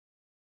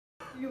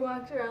You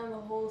walked around the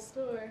whole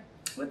store.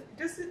 With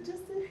just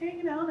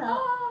hanging on out.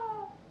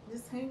 Ah.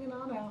 Just hanging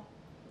on out.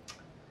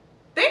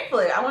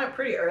 Thankfully, I went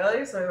pretty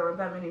early, so there weren't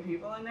that many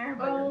people in there.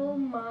 But Oh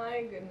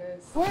my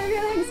goodness. We're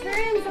gonna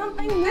experience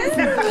something new.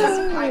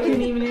 I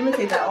can't even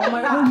imitate that. Oh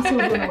my god, I'm so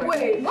gonna win.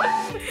 Wait,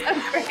 what? So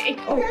great.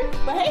 Okay.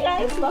 But hey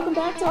guys, welcome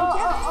back to our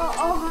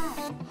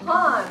channel.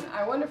 Han,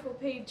 our wonderful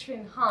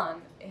patron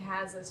Han,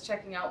 has us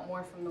checking out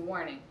more from the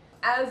warning.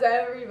 As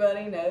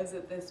everybody knows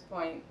at this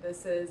point,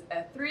 this is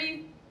a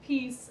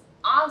three-piece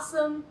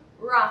awesome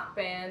rock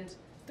band.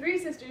 Three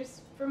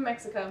sisters from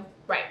Mexico.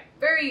 Right.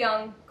 Very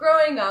young,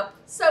 growing up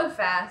so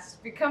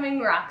fast, becoming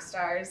rock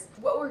stars.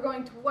 What we're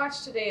going to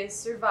watch today is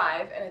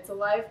Survive, and it's a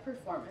live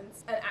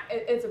performance. And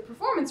it's a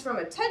performance from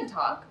a TED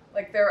Talk.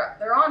 Like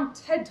they're on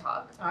TED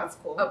Talk. Oh, that's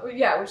cool.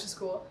 Yeah, which is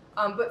cool.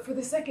 But for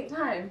the second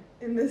time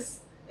in this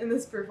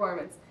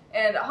performance.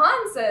 And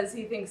Han says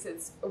he thinks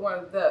it's one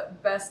of the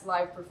best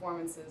live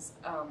performances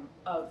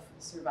of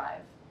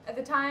Survive. At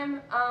the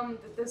time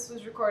that this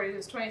was recorded, it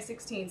was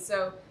 2016,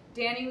 so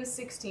Danny was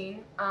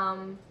 16,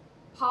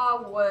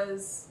 Pa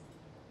was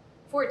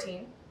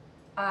 14,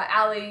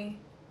 Allie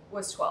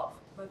was 12.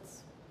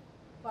 Let's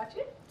watch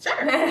it? Sure.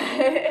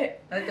 I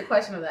like the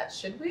question of that.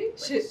 Should we?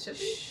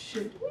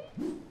 Should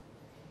we?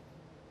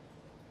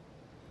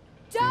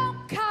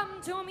 Don't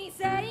come to me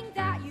saying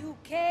that you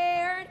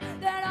cared,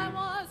 that I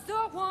was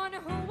the one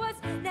who was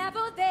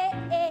never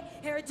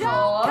there.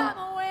 Don't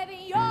come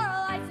waving your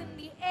lights in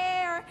the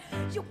air.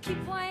 You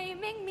keep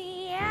blaming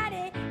me and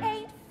it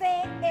ain't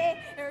fair.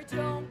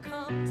 Don't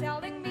come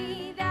telling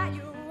me that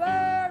you're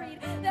worried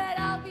that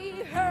I'll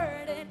be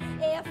hurting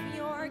if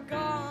you're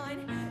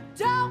gone.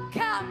 Don't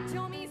come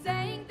to me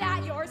saying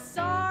that you're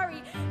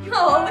sorry. You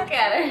Oh, look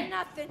at her.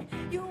 Nothing.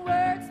 Your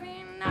words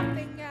mean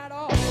nothing at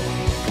all.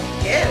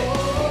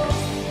 Yeah.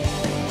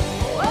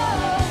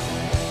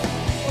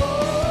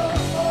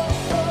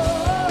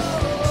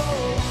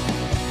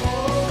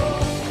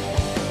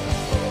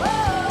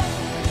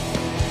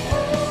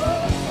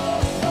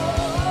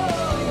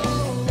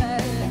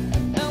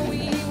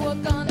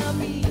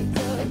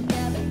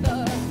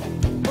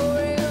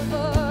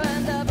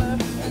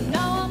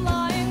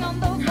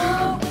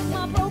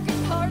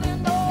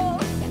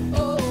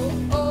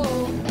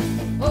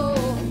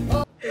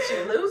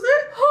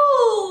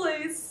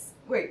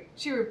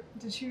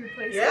 Did she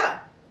replace it?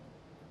 Yeah.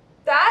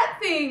 That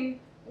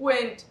thing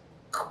went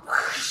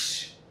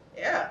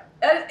Yeah.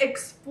 It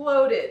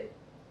exploded.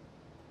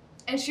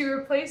 And she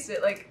replaced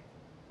it like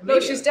no,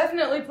 she's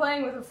definitely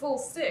playing with a full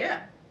stick.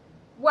 Yeah.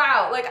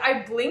 Wow, like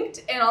I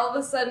blinked and all of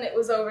a sudden it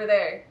was over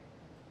there.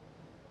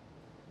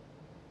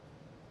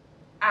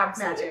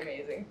 Absolutely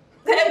amazing.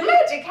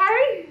 Magic,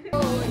 Harry!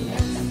 Oh!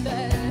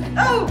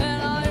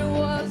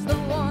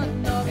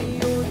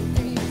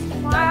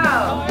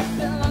 Wow.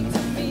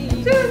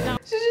 Dude,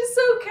 she's just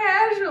so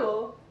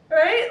casual,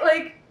 right?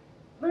 Like,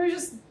 let me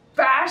just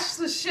bash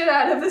the shit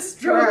out of this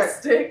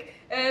drumstick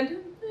and...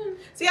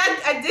 See,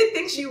 I did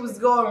think she was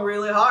going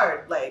really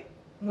hard. Like,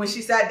 when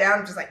she sat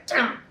down, just like...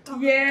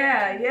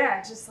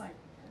 Yeah, just like...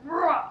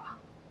 Raw.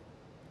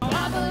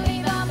 I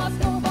believe I must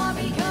move on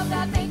because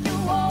I think you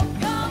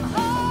won't come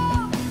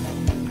home.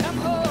 Come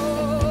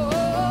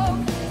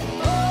home.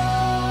 Oh,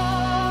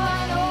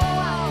 I know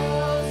I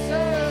will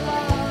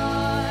survive.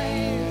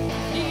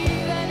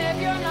 Even if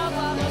you're not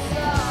by my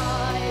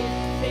side.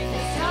 Take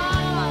this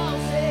time, I'll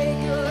say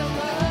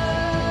goodbye.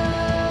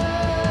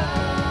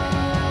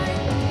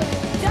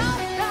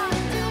 Don't come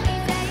to me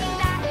saying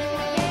that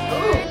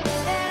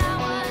that I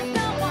was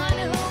the one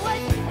who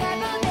was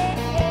never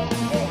there.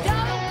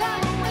 Don't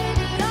come with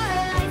your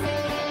lies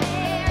in the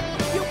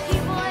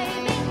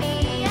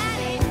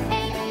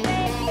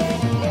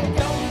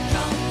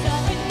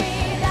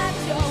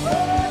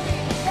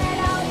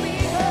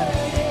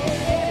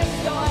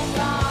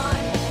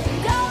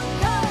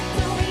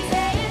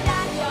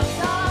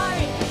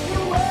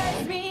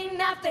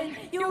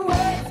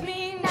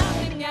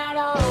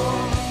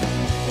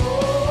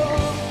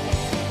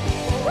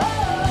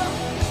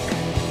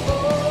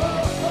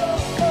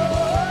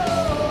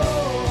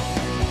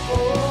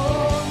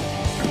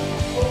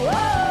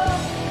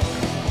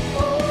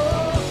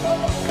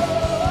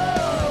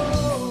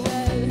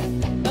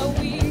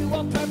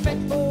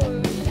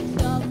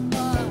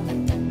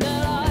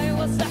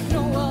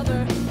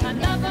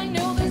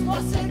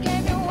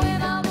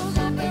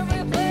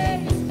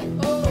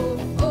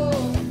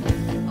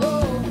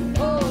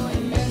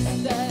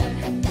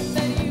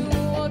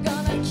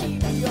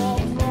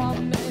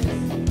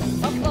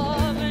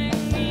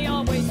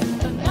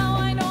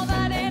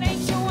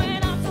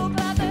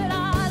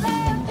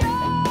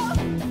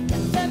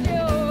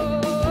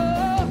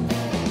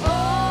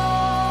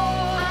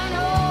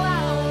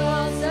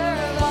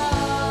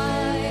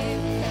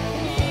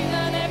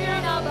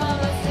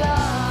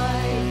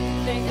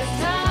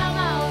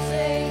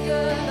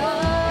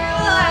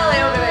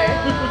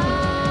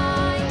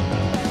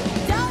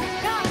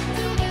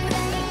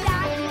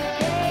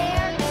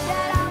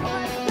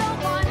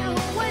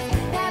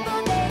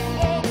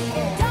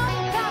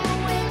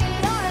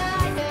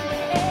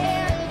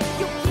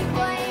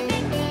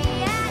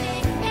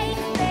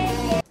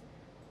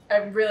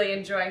I'm really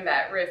enjoying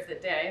that riff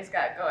that Danny's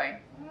got going.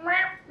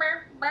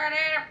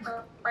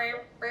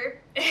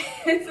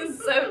 This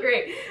is so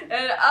great.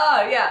 And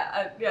oh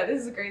yeah, yeah, this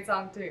is a great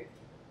song too.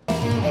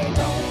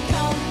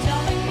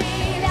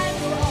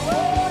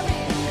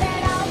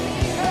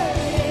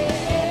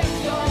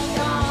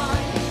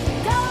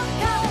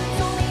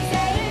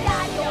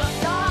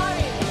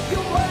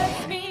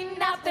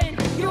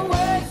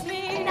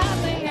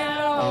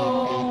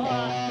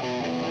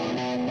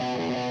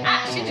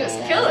 Just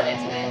killing it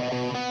today.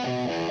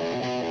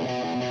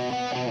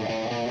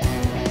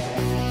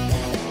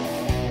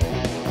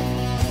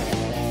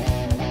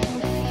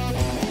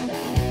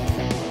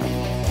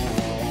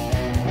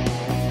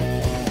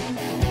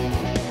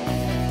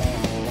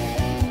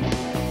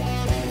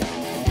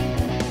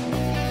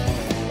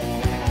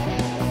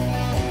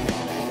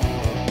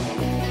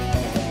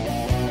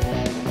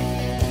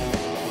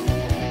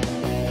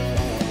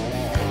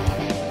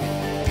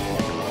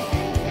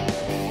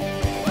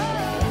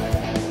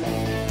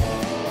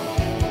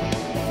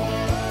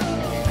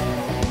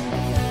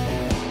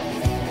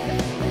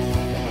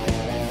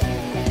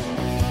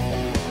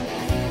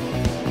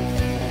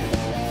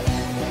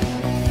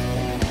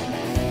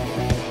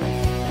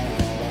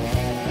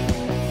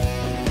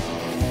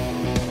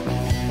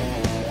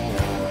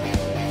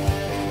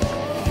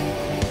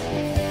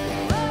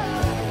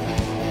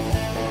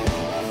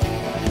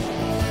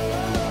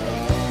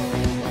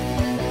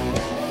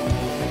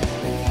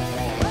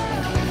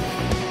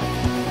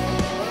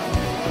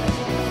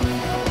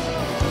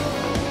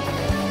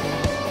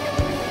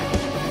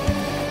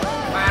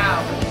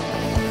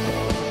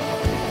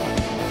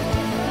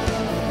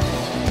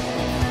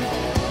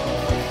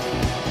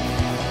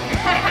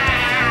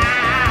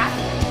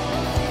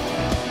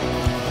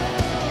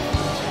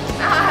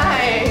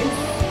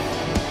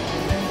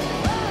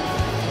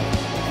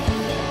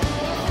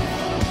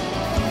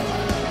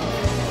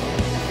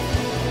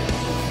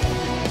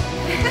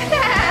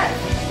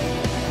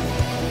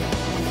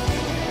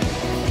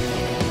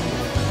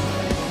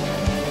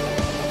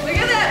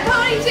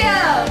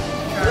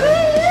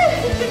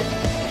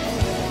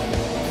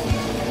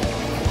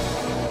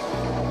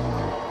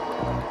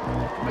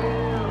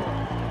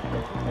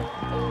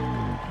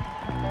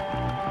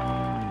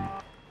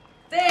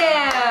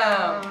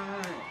 Damn!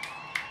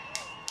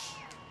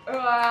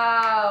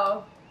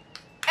 Wow.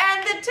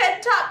 And the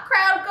TED Talk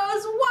crowd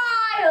goes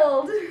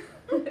wild!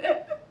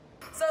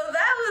 So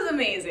that was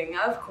amazing,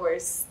 of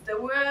course.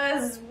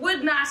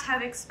 Would not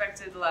have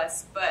expected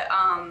less, but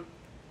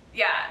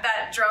yeah,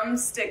 that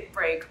drumstick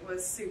break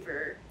was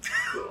super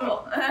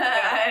cool.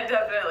 I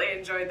definitely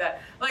enjoyed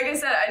that. Like I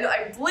said,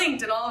 I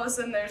blinked and all of a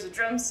sudden there's a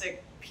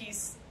drumstick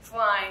piece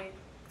flying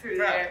through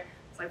there.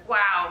 It's like,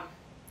 wow.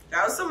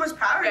 That was so much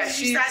power. Yeah,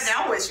 she sat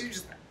down with. She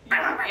just.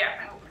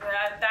 Yeah,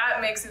 that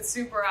makes it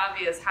super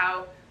obvious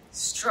how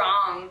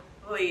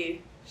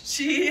strongly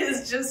she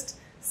is just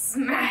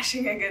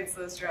smashing against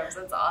those drums.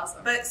 That's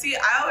awesome. But see,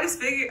 I always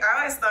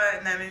thought,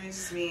 and that maybe it's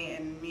just me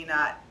and me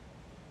not.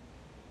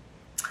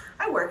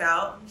 I work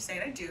out. I'm just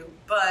saying I do,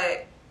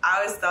 but I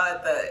always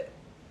thought that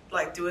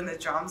like doing the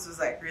drums was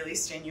like really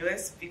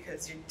strenuous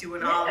because you're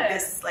doing all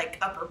this like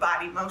upper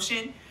body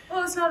motion.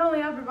 Well, it's not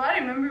only upper body.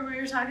 Remember we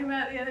were talking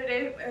about the other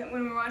day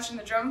when we were watching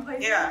the drum play?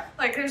 Yeah.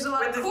 Like there's a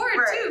lot of core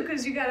too,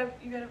 because you gotta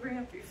bring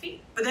up your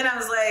feet. But then I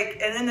was like,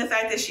 and then the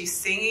fact that she's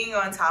singing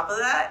on top of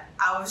that,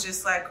 I was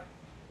just like,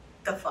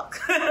 the fuck.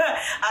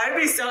 I'd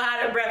be so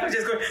out of breath of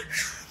just going.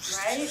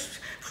 Right.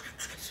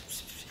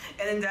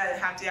 And then to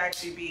have to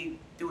actually be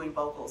doing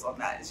vocals on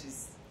that is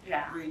just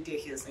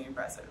ridiculously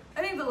impressive.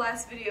 I think the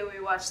last video we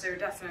watched, they're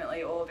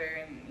definitely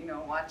older, and you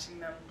know, watching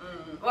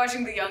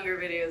the younger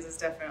videos is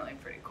definitely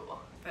pretty cool.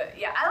 But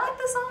yeah, I like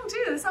the song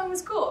too. The song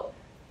was cool.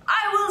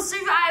 I will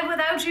survive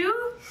without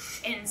you,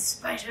 in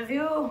spite of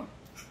you.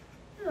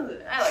 I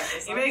like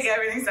this song. You make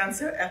everything sound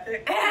so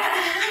epic. In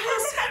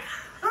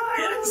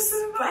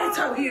spite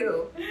of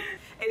you.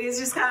 It is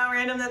just kind of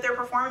random that they're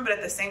performing, but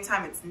at the same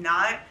time, it's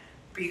not,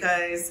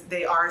 because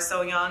they are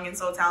so young and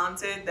so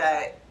talented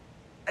that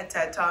a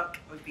TED Talk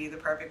would be the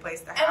perfect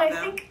place to have them. And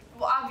I think,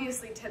 well,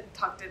 obviously TED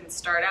Talk didn't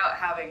start out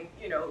having,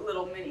 you know,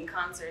 little mini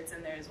concerts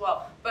in there as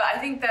well. But I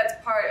think that's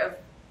part of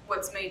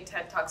what's made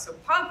TED Talk so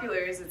popular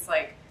is it's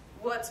like,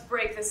 let's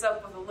break this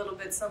up with a little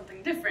bit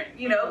something different,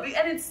 you know?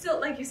 And it's still,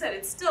 like you said,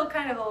 it's still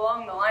kind of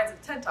along the lines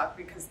of TED Talk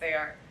because they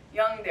are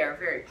young, they're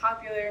very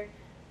popular,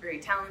 very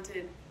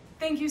talented.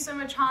 Thank you so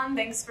much, Han.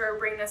 Thanks for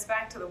bringing us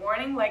back to The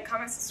Warning. Like,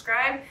 comment,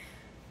 subscribe.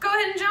 Go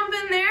ahead and jump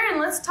in there and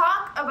let's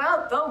talk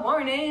about The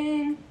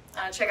Warning.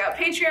 Check out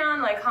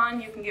Patreon. Like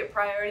Han, you can get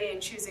priority in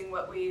choosing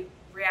what we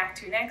react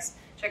to next.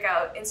 Check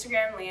out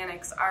Instagram,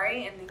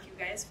 LEANNxARI, and thank you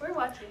guys for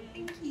watching.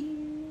 Thank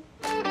you.